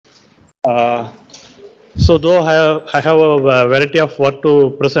Uh, so though I have a variety of work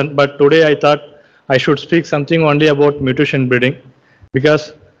to present, but today I thought I should speak something only about mutation breeding,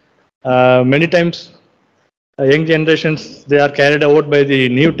 because many times young generations, they are carried out by the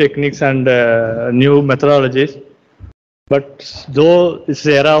new techniques and new methodologies. But though it's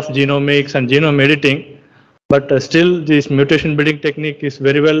the era of genomics and genome editing, but still this mutation breeding technique is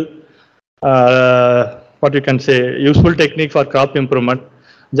very well, what you can say, useful technique for crop improvement.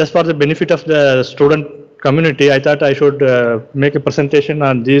 Just for the benefit of the student community, I thought I should make a presentation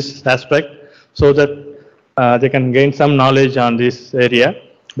on this aspect, so that they can gain some knowledge on this area.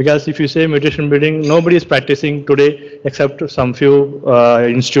 Because if you say mutation breeding, nobody is practicing today except some few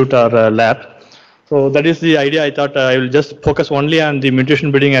institute or lab. So that is the idea. I thought I will just focus only on the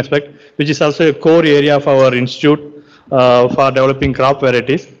mutation breeding aspect, which is also a core area of our institute for developing crop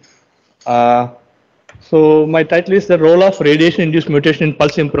varieties. Uh, so my title is the role of radiation-induced mutation in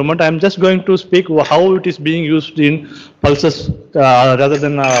pulse improvement. I am just going to speak how it is being used in pulses rather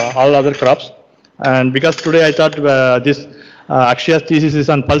than all other crops. And because today I thought this Akshaya's thesis is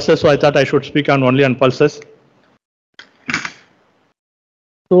on pulses, so I thought I should speak on only on pulses.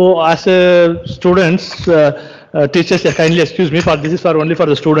 So as a students, teachers kindly excuse me for this is for only for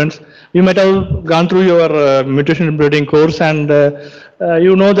the students. You might have gone through your mutation breeding course, and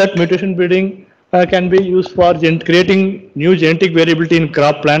you know that mutation breeding can be used for creating new genetic variability in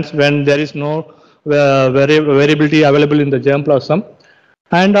crop plants when there is no variability available in the germplasm.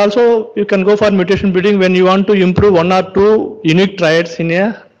 And also you can go for mutation breeding when you want to improve one or two unique traits in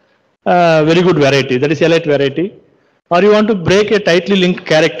a very good variety, that is elite variety, or you want to break a tightly linked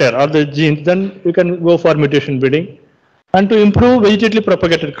character or the gene, then you can go for mutation breeding. And to improve vegetatively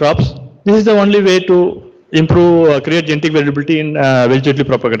propagated crops, this is the only way to improve, create genetic variability in vegetatively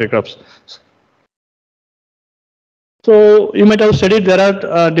propagated crops. So you might have studied there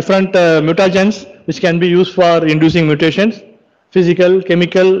are different mutagens which can be used for inducing mutations, physical,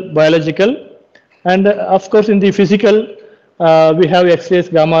 chemical, biological, and of course in the physical we have X-rays,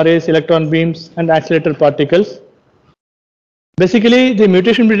 gamma rays, electron beams, and accelerator particles. Basically, the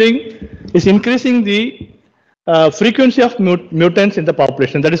mutation breeding is increasing the frequency of mutants in the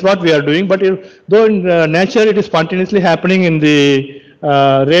population. That is what we are doing. But though in nature it is spontaneously happening in the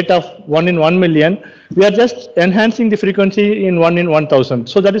rate of 1 in 1 million, we are just enhancing the frequency in 1 in 1,000.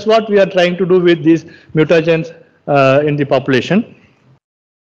 So that is what we are trying to do with these mutagens in the population.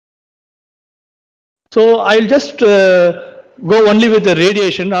 So I'll just go only with the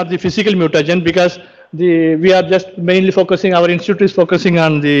radiation or the physical mutagen, because we are just mainly focusing, our institute is focusing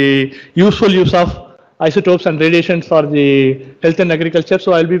on the useful use of isotopes and radiations for the health and agriculture.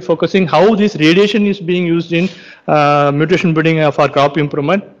 So I'll be focusing how this radiation is being used in mutation breeding for crop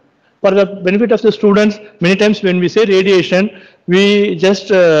improvement. For the benefit of the students, many times when we say radiation, we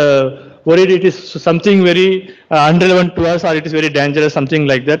just worried it is something very irrelevant to us, or it is very dangerous, something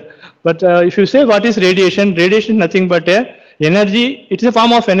like that. But if you say what is radiation, radiation is nothing but a energy. It is a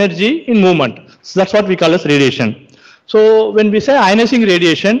form of energy in movement. So that's what we call as radiation. So when we say ionizing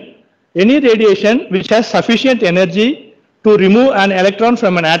radiation, any radiation which has sufficient energy to remove an electron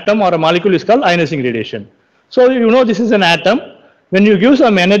from an atom or a molecule is called ionizing radiation. So you know this is an atom. When you give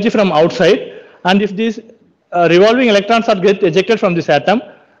some energy from outside, and if these revolving electrons are get ejected from this atom,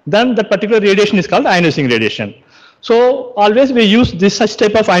 then that particular radiation is called ionizing radiation. So always we use this such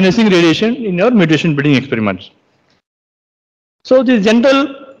type of ionizing radiation in your mutation breeding experiments. So the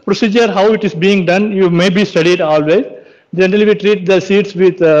general procedure, how it is being done, you may be studied always. Generally we treat the seeds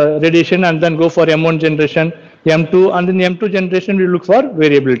with radiation and then go for M1 generation, M2, and in the M2 generation we look for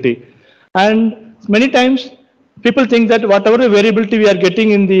variability. And many times people think that whatever variability we are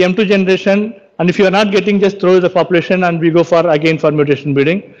getting in the M2 generation, and if you are not getting, just throw the population and we go for again for mutation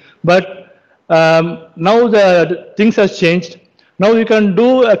breeding. But now the things has changed. Now you can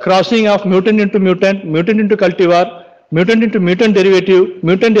do a crossing of mutant into mutant, mutant into cultivar, mutant into mutant derivative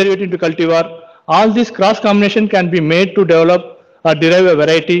into cultivar. All these cross combination can be made to develop or derive a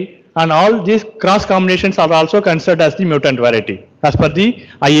variety, and all these cross combinations are also considered as the mutant variety as per the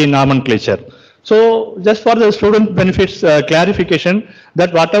IA nomenclature. So just for the student benefits clarification,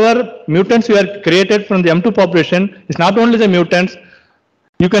 that whatever mutants we are created from the M2 population is not only the mutants.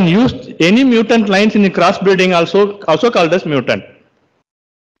 You can use any mutant lines in the crossbreeding also called as mutant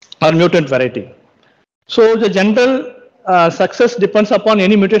or mutant variety. So the general success depends upon,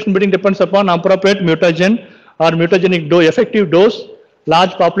 any mutation breeding depends upon appropriate mutagen or mutagenic dose, effective dose,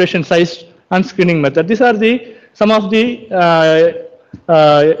 large population size, and screening method. These are some of the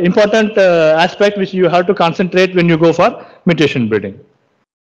important aspects which you have to concentrate when you go for mutation breeding.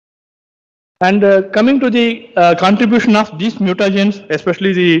 And coming to the contribution of these mutagens,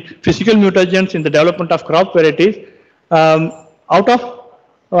 especially the physical mutagens in the development of crop varieties, out of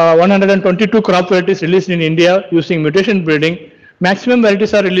 122 crop varieties released in India using mutation breeding, maximum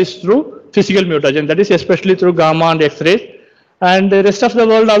varieties are released through physical mutagen, that is especially through gamma and X-rays. And the rest of the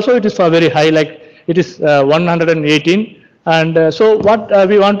world also it is very high, like it is 118. And so what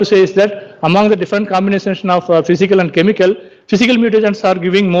we want to say is that among the different combinations of physical and chemical, physical mutagens are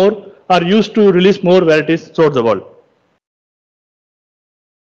giving more, are used to release more varieties throughout the world.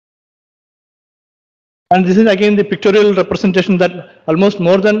 And this is again the pictorial representation that almost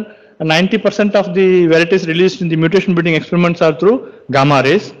more than 90% of the varieties released in the mutation breeding experiments are through gamma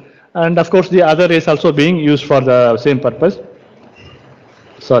rays. And of course, the other rays also being used for the same purpose.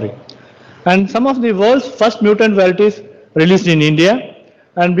 Sorry. And some of the world's first mutant varieties released in India.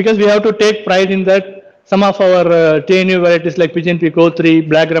 And because we have to take pride in that, some of our TNU varieties like Pigeon P Co3,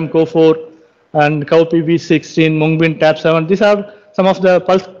 Black Gram Co4, and Cowpea V16, Mungbin Tab 7, these are some of the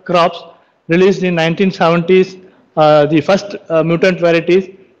pulse crops released in 1970s, the first mutant varieties.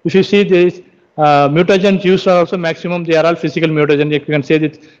 If you see these mutagens used are also maximum, they are all physical mutagens. You can say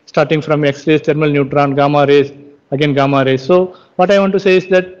that starting from X-rays, thermal neutron, gamma rays, again gamma rays. So what I want to say is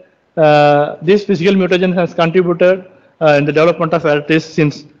that this physical mutagen has contributed in the development of varieties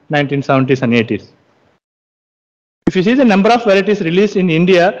since 1970s and 80s. If you see the number of varieties released in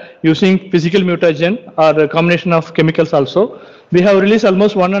India using physical mutagen or a combination of chemicals also, we have released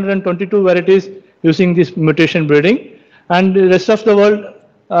almost 122 varieties using this mutation breeding, and the rest of the world,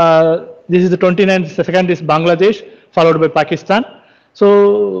 this is the 29th, the second is Bangladesh, followed by Pakistan.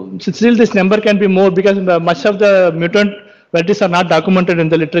 So still this number can be more because much of the mutant varieties are not documented in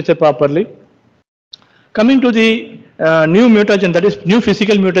the literature properly. Coming to the new mutagen, that is new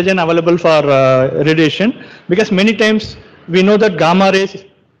physical mutagen available for radiation, because many times we know that gamma rays,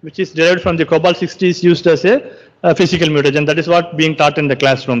 which is derived from the cobalt 60, is used as a physical mutagen. That is what being taught in the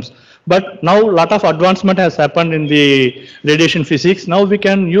classrooms. But now a lot of advancement has happened in the radiation physics. Now we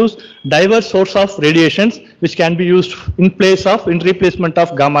can use diverse source of radiations which can be used in place of, in replacement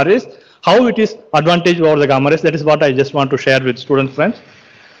of gamma rays. How it is advantage over the gamma rays, that is what I just want to share with student friends.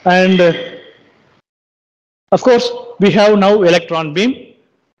 And of course, we have now electron beam,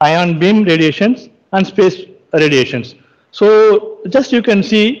 ion beam radiations, and space radiations. So just you can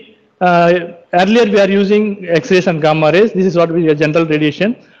see, earlier we are using X-rays and gamma rays. This is what we general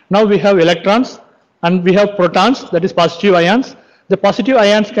radiation. Now we have electrons and we have protons, that is positive ions. The positive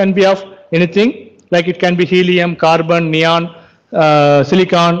ions can be of anything, like it can be helium, carbon, neon,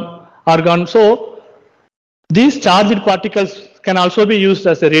 silicon, argon. So these charged particles can also be used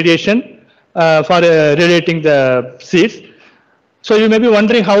as a radiation for radiating the seeds. So you may be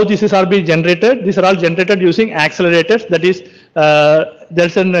wondering how this is all being generated. These are all generated using accelerators. That is,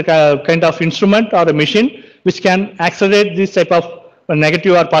 there's a kind of instrument or a machine which can accelerate this type of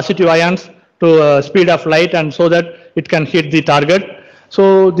negative or positive ions to speed of light, and so that it can hit the target.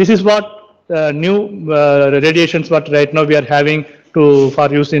 So this is what new radiations what right now we are having for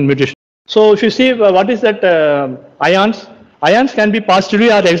use in mutation. So if you see what is that ions? Ions can be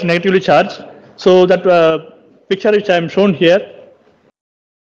positively or negatively charged. So that picture which I am shown here,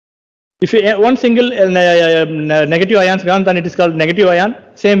 if you one single negative ions gone, then it is called negative ion.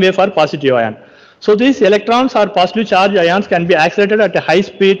 Same way for positive ion. So these electrons or positively charged ions can be accelerated at a high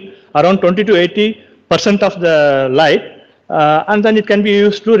speed, around 20 to 80% of the light, and then it can be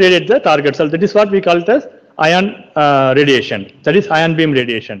used to radiate the target cell. That is what we call it as ion radiation. That is ion beam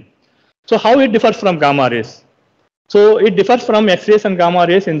radiation. So how it differs from gamma rays? So it differs from X-rays and gamma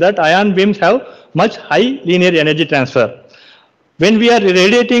rays in that ion beams have much high linear energy transfer. When we are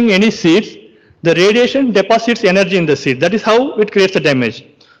radiating any seeds, the radiation deposits energy in the seed. That is how it creates the damage.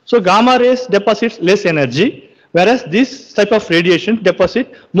 So gamma rays deposits less energy, whereas this type of radiation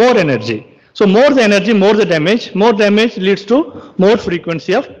deposit more energy. So more the energy, more the damage. More damage leads to more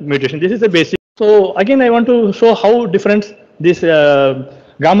frequency of mutation. This is the basic. So again, I want to show how different this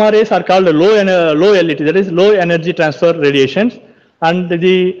gamma rays are called low LET, that is low energy transfer radiations, and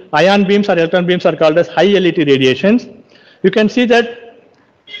the ion beams or electron beams are called as high LET radiations. You can see that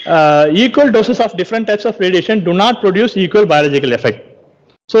equal doses of different types of radiation do not produce equal biological effect.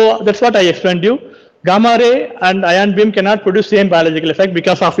 So that's what I explained to you. Gamma ray and ion beam cannot produce same biological effect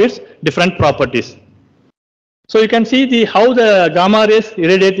because of its different properties. So you can see how the gamma rays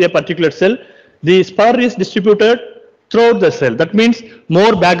irradiate a particular cell. The spur is distributed throughout the cell. That means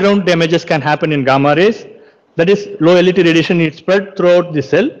more background damages can happen in gamma rays. That is, low LET radiation is spread throughout the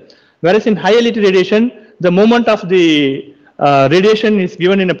cell. Whereas in high LET radiation, the movement of the radiation is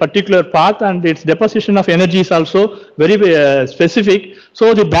given in a particular path, and its deposition of energy is also very specific.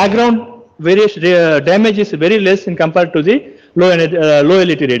 So the background damage is very less in compared to the low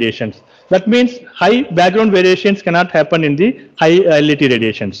LET radiations. That means high background variations cannot happen in the high LET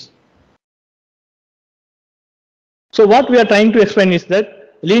radiations. So what we are trying to explain is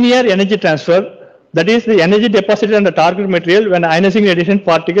that linear energy transfer, that is the energy deposited on the target material when ionizing radiation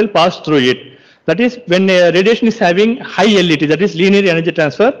particle pass through it. That is when radiation is having high LET, that is linear energy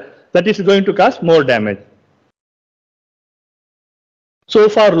transfer, that is going to cause more damage. So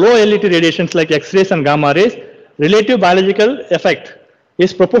for low LET radiations like X-rays and gamma rays, relative biological effect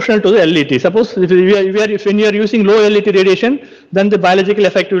is proportional to the LET. Suppose if when you are using low LET radiation, then the biological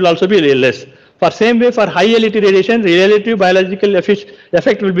effect will also be less. For same way, for high LET radiation, relative biological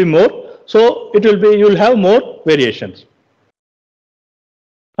effect will be more. So it will be, you will have more variations.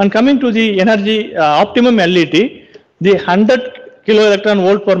 And coming to the energy optimum LET, the 100 kilo electron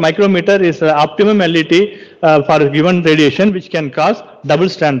volt per micrometer is optimum LET for a given radiation, which can cause double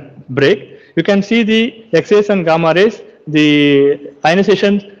strand break. You can see the X-rays and gamma rays, the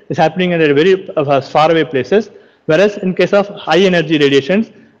ionization is happening at a very far away places, whereas in case of high energy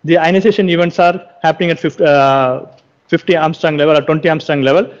radiations, the ionization events are happening at 50 Armstrong level or 20 Armstrong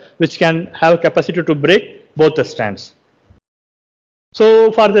level, which can have capacity to break both the strands.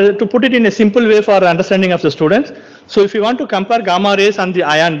 So to put it in a simple way for understanding of the students, so if you want to compare gamma rays and the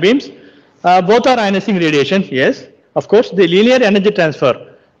ion beams, both are ionizing radiation, yes. Of course, the linear energy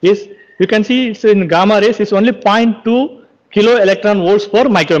transfer is, you can see it's in gamma rays is only 0.2 kilo electron volts per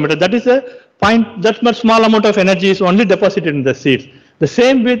micrometer. That is that much small amount of energy is only deposited in the seeds. The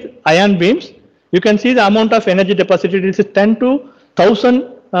same with ion beams. You can see the amount of energy deposited is 10 to 1000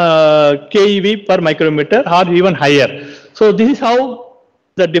 keV per micrometer or even higher. So this is how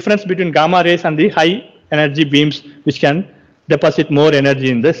the difference between gamma rays and the high energy beams, which can deposit more energy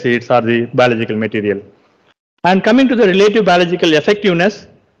in the seeds or the biological material. And coming to the relative biological effectiveness,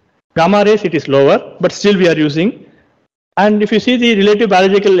 gamma rays it is lower, but still we are using. And if you see the relative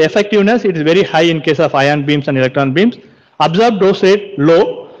biological effectiveness, it is very high in case of ion beams and electron beams. Absorbed dose rate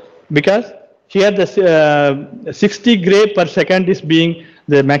low, because here the 60 gray per second is being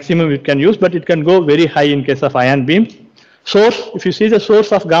the maximum it can use, but it can go very high in case of ion beams. Source, if you see the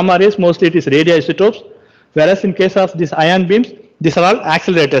source of gamma rays, mostly it is radioisotopes, whereas in case of these ion beams, these are all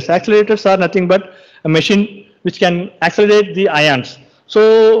accelerators. Accelerators are nothing but a machine which can accelerate the ions.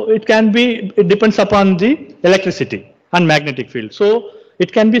 So it can be, it depends upon the electricity and magnetic field. So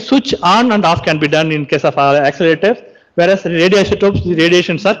it can be switch on and off can be done in case of accelerators, whereas radioisotopes, the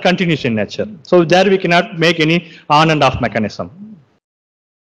radiations are continuous in nature. So there we cannot make any on and off mechanism.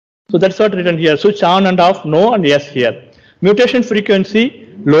 So that's what written here, switch on and off, no and yes here. Mutation frequency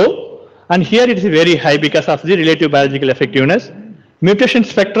low, and here it is very high because of the relative biological effectiveness. Mutation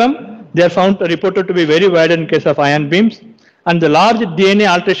spectrum, they are found reported to be very wide in case of ion beams, and the large DNA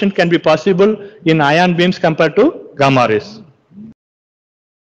alteration can be possible in ion beams compared to gamma rays.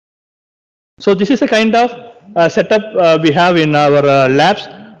 So this is a kind of setup we have in our labs,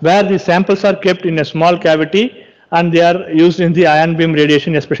 where the samples are kept in a small cavity and they are used in the ion beam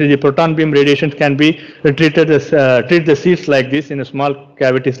radiation, especially the proton beam radiations can be treated as treat the seeds like this in a small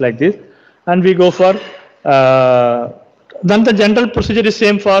cavities like this, and we go for then the general procedure is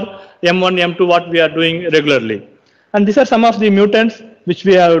same for M1, M2 what we are doing regularly. And these are some of the mutants which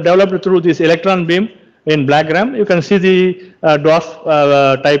we have developed through this electron beam in blackgram. You can see the dwarf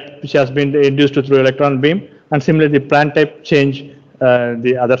type which has been induced through electron beam, and similarly the plant type change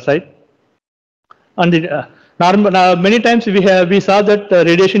the other side. And the many times we saw that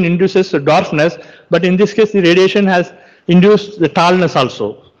radiation induces dwarfness, but in this case the radiation has induced the tallness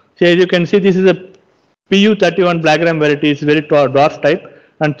also. Here you can see this is a PU31 blackgram variety, is very dwarf type,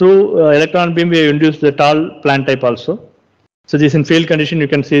 and through electron beam we have induced the tall plant type also. So this in field condition you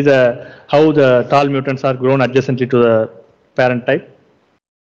can see how the tall mutants are grown adjacently to the parent type.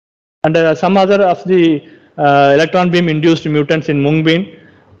 And some other of the electron beam induced mutants in mung bean.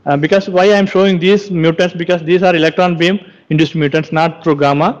 Because why I am showing these mutants, because these are electron beam induced mutants, not through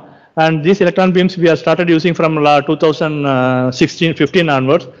gamma, and these electron beams we have started using from 2016-15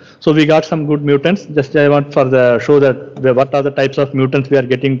 onwards. So we got some good mutants. Just I want for the show that what are the types of mutants we are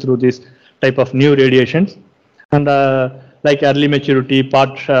getting through this type of new radiations, and like early maturity,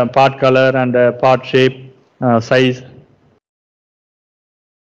 part color, and part shape, size,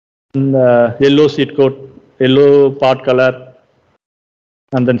 and yellow seed coat, yellow part color,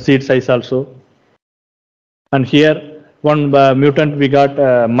 and then seed size also. And here one mutant we got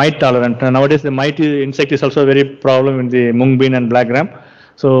mite tolerant. Nowadays the mite insect is also a very problem in the mung bean and blackgram.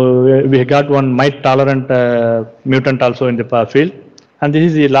 So we got one mite tolerant mutant also in the field. And this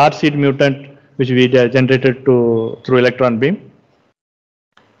is the large seed mutant which we generated through electron beam.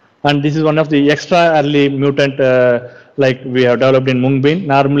 And this is one of the extra early mutant like we have developed in mung bean.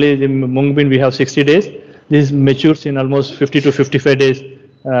 Normally the mung bean we have 60 days. This matures in almost 50 to 55 days.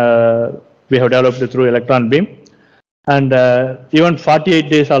 We have developed through electron beam. And even 48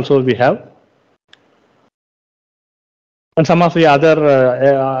 days also we have. And some of the other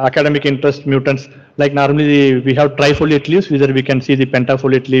academic interest mutants, like normally we have trifoliate leaves, whether we can see the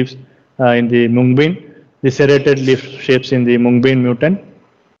pentafoliate leaves in the mung bean, the serrated leaf shapes in the mung bean mutant.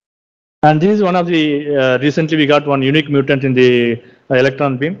 And this is one of the, recently we got one unique mutant in the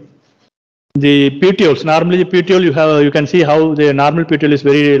electron beam. The petioles, normally the petiole you can see how the normal petiole is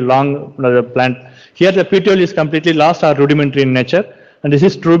very long plant. Here the petiole is completely lost or rudimentary in nature. And this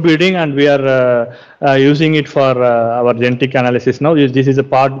is true breeding, and we are using it for our genetic analysis now. This is a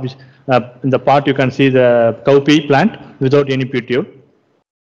part which, in the part you can see the cowpea plant without any petiole.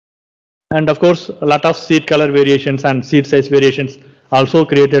 And of course, a lot of seed color variations and seed size variations also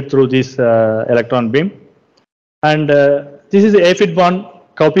created through this electron beam. And this is the aphid-borne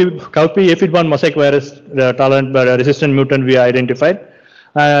cowpea aphid-borne mosaic virus tolerant but resistant mutant we identified.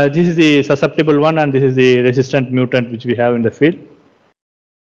 This is the susceptible one, and this is the resistant mutant which we have in the field.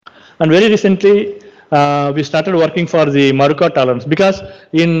 And very recently, we started working for the Maruka tolerance, because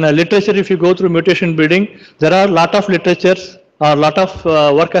in literature, if you go through mutation breeding, there are a lot of literatures or a lot of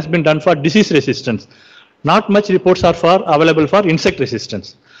work has been done for disease resistance. Not much reports are available for insect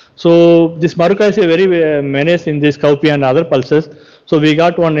resistance. So this Maruka is a very menace in this cowpea and other pulses. So we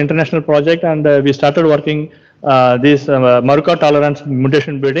got one international project, and we started working this Maruka tolerance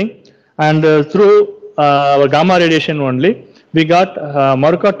mutation breeding, and through our gamma radiation only, we got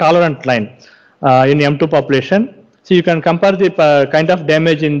Maruka tolerant line in M2 population. So you can compare the kind of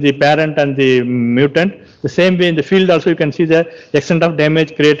damage in the parent and the mutant. The same way in the field also you can see the extent of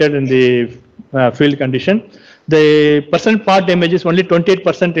damage created in the field condition. The percent part damage is only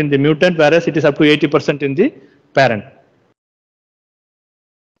 28% in the mutant, whereas it is up to 80% in the parent.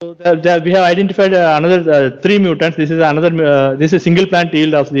 So we have identified another 3 mutants. This is another. This is single plant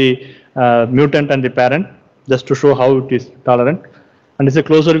yield of the mutant and the parent, just to show how it is tolerant. And this is a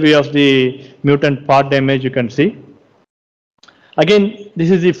closer view of the mutant part damage you can see. Again,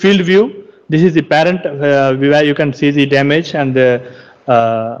 this is the field view. This is the parent where you can see the damage, and the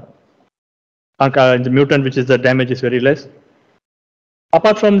mutant, which is the damage is very less.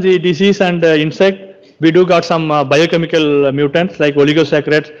 Apart from the disease and insect, we do got some biochemical mutants like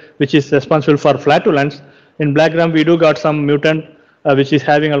oligosaccharides, which is responsible for flatulence. In black gram, we do got some mutant which is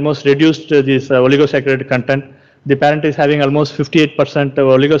having almost reduced this oligosaccharide content. The parent is having almost 58%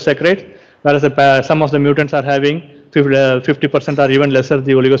 oligosaccharide, whereas some of the mutants are having 50% or even lesser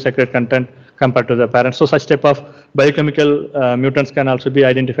the oligosaccharide content compared to the parent. So such type of biochemical mutants can also be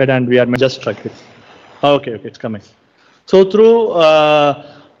identified, and we are just track it. Okay, it's coming. So through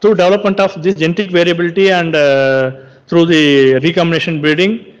development of this genetic variability and through the recombination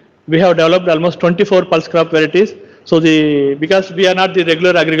breeding, we have developed almost 24 pulse crop varieties. So because we are not the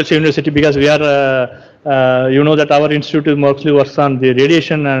regular agriculture university, because we are, you know that our institute mostly works on the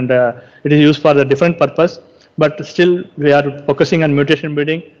radiation, and it is used for a different purpose. But still, we are focusing on mutation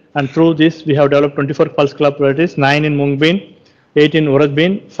breeding, and through this, we have developed 24 pulse crop varieties: 9 in mung bean, 8 in urad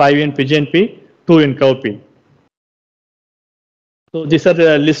bean, 5 in pigeon pea, 2 in cowpea. So these are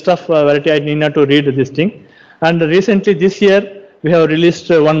the list of variety. I need not to read this thing. And recently, this year, we have released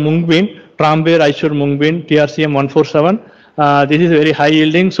one mung bean, Trambay Raichur mung bean, TRCM 147. This is very high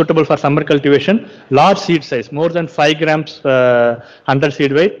yielding, suitable for summer cultivation, large seed size, more than 5 grams under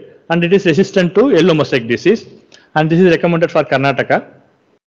seed weight, and it is resistant to yellow mosaic disease. And this is recommended for Karnataka.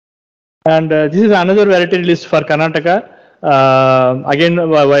 And this is another variety released for Karnataka. Again,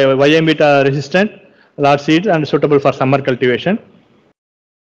 YM beta resistant, large seeds, and suitable for summer cultivation.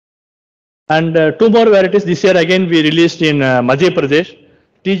 And 2 more varieties this year again we released in Madhya Pradesh,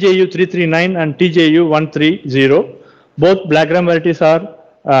 TJU 339 and TJU 130. Both black gram varieties are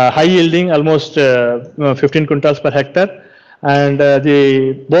high yielding, almost 15 quintals per hectare, and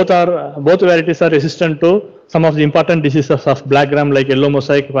both varieties are resistant to some of the important diseases of black gram like yellow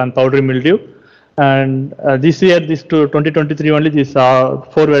mosaic and powdery mildew. And this year, this to 2023 only, these 4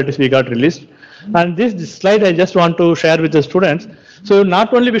 varieties we got released. And this slide I just want to share with the students. So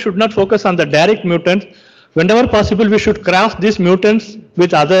not only we should not focus on the direct mutants, whenever possible we should cross these mutants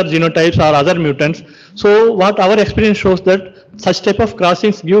with other genotypes or other mutants. So what our experience shows that such type of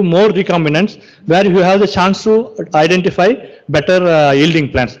crossings give more recombinants, where you have the chance to identify better yielding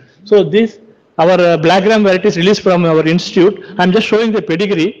plants. So this our black gram varieties released from our institute. I'm just showing the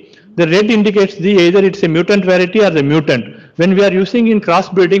pedigree. The red indicates either it's a mutant variety or the mutant. When we are using in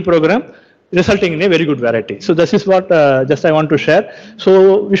crossbreeding program, resulting in a very good variety. So this is what just I want to share.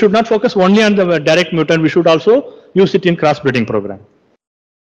 So we should not focus only on the direct mutant, we should also use it in crossbreeding program.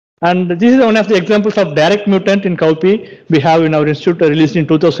 And this is one of the examples of direct mutant in cowpea. We have in our institute released in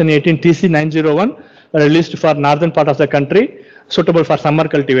 2018 TC901, released for northern part of the country, suitable for summer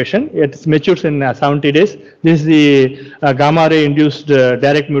cultivation. It matures in 70 days. This is the gamma ray induced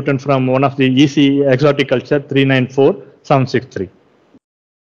direct mutant from one of the EC exotic culture 394763.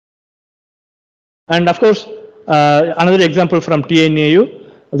 And of course, another example from TNAU,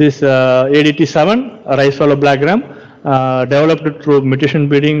 this ADT7 rice fallow black gram, developed through mutation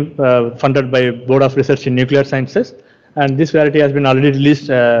breeding funded by Board of Research in Nuclear Sciences, and this variety has been already released.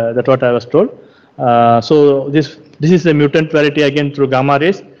 That's what I was told. So this is a mutant variety again through gamma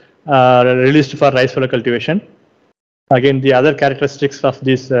rays released for rice fallow cultivation. Again, the other characteristics of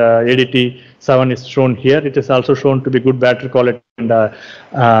this ADT7 is shown here. It is also shown to be good battery quality and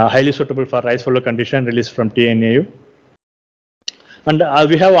highly suitable for rice fallow condition, released from TNAU. And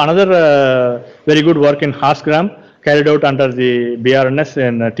we have another very good work in horse gram carried out under the BRNS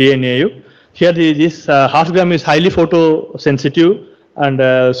in TNAU. Here this horse gram is highly photosensitive,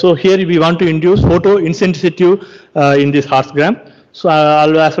 and so here we want to induce photo insensitive in this horse gram, so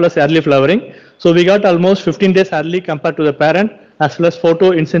as well as early flowering. So we got almost 15 days early compared to the parent, as well as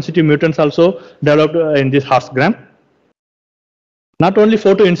photo insensitive mutants also developed in this horse gram. Not only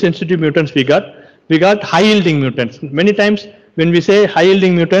photo insensitive mutants we got high yielding mutants. Many times when we say high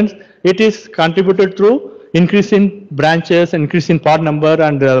yielding mutants, it is contributed through increase in branches, increase in pod number,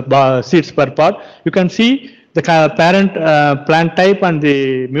 and seeds per pod. You can see the parent plant type and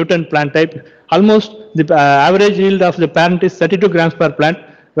the mutant plant type. Almost the average yield of the parent is 32 grams per plant,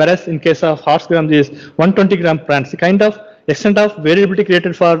 whereas in case of horse gram is 120 gram plants. The kind of extent of variability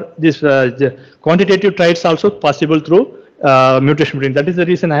created for this quantitative traits also possible through mutation breeding. That is the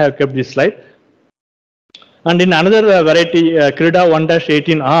reason I have kept this slide. And in another variety, Crida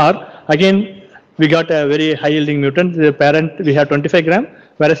 1-18R, again we got a very high yielding mutant. The parent we have 25 gram,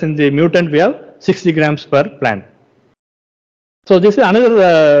 whereas in the mutant we have 60 grams per plant. So this is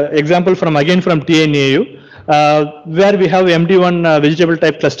another example from TNAU. Where we have MD1 vegetable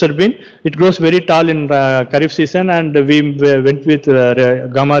type cluster bean. It grows very tall in Kharif season, and we went with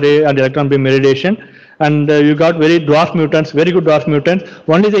gamma ray and electron beam irradiation, and you got very dwarf mutants, very good dwarf mutants.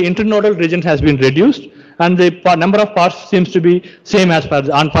 Only the internodal region has been reduced, and the number of parts seems to be same as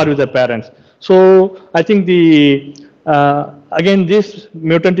on par with the parents. So I think the again this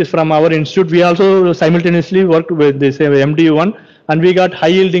mutant is from our institute. We also simultaneously worked with this MD1. And we got high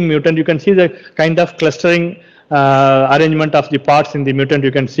yielding mutant. You can see the kind of clustering arrangement of the parts in the mutant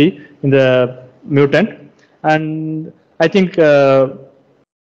you can see in the mutant. And I think I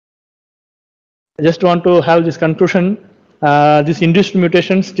just want to have this conclusion. This induced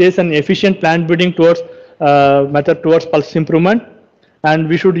mutation stays an efficient plant breeding towards method towards pulse improvement. And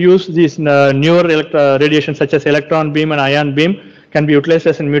we should use these newer radiation such as electron beam and ion beam can be utilized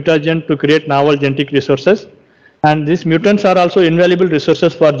as a mutagen to create novel genetic resources. And these mutants are also invaluable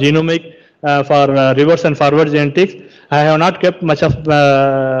resources for genomic, for reverse and forward genetics. I have not kept much of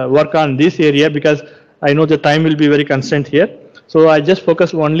work on this area because I know the time will be very constrained here. So I just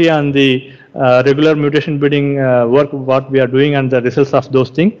focus only on the regular mutation breeding work, what we are doing and the results of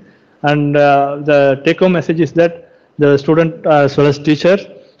those things. And the take home message is that the student as well as teachers,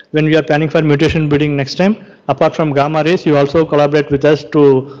 when we are planning for mutation breeding next time, apart from gamma rays, you also collaborate with us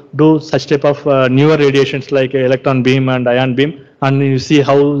to do such type of newer radiations like electron beam and ion beam, and you see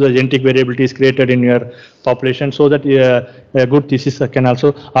how the genetic variability is created in your population, so that a good thesis can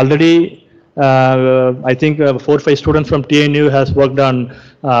also already I think 4 or 5 students from TNU has worked on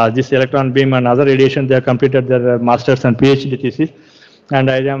this electron beam and other radiation. They have completed their masters and PhD thesis, and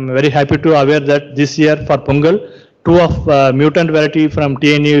I am very happy to aware that this year for Pongal, 2 of mutant variety from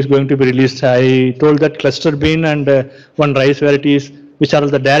TNU is going to be released. I told that cluster bean and 1 rice varieties, which are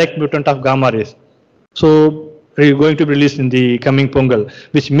the direct mutant of gamma rays. So we are going to be released in the coming Pongal,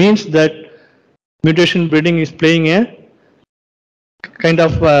 which means that mutation breeding is playing a kind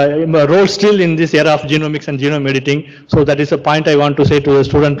of role still in this era of genomics and genome editing. So that is a point I want to say to the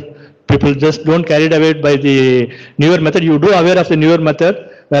student people. Just don't carried away by the newer method. You do aware of the newer method.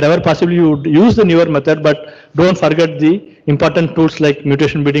 Wherever possible, you use the newer method, but don't forget the important tools like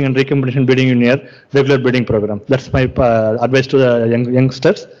mutation breeding and recombination breeding in your regular breeding program. That's my advice to the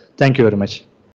youngsters. Thank you very much.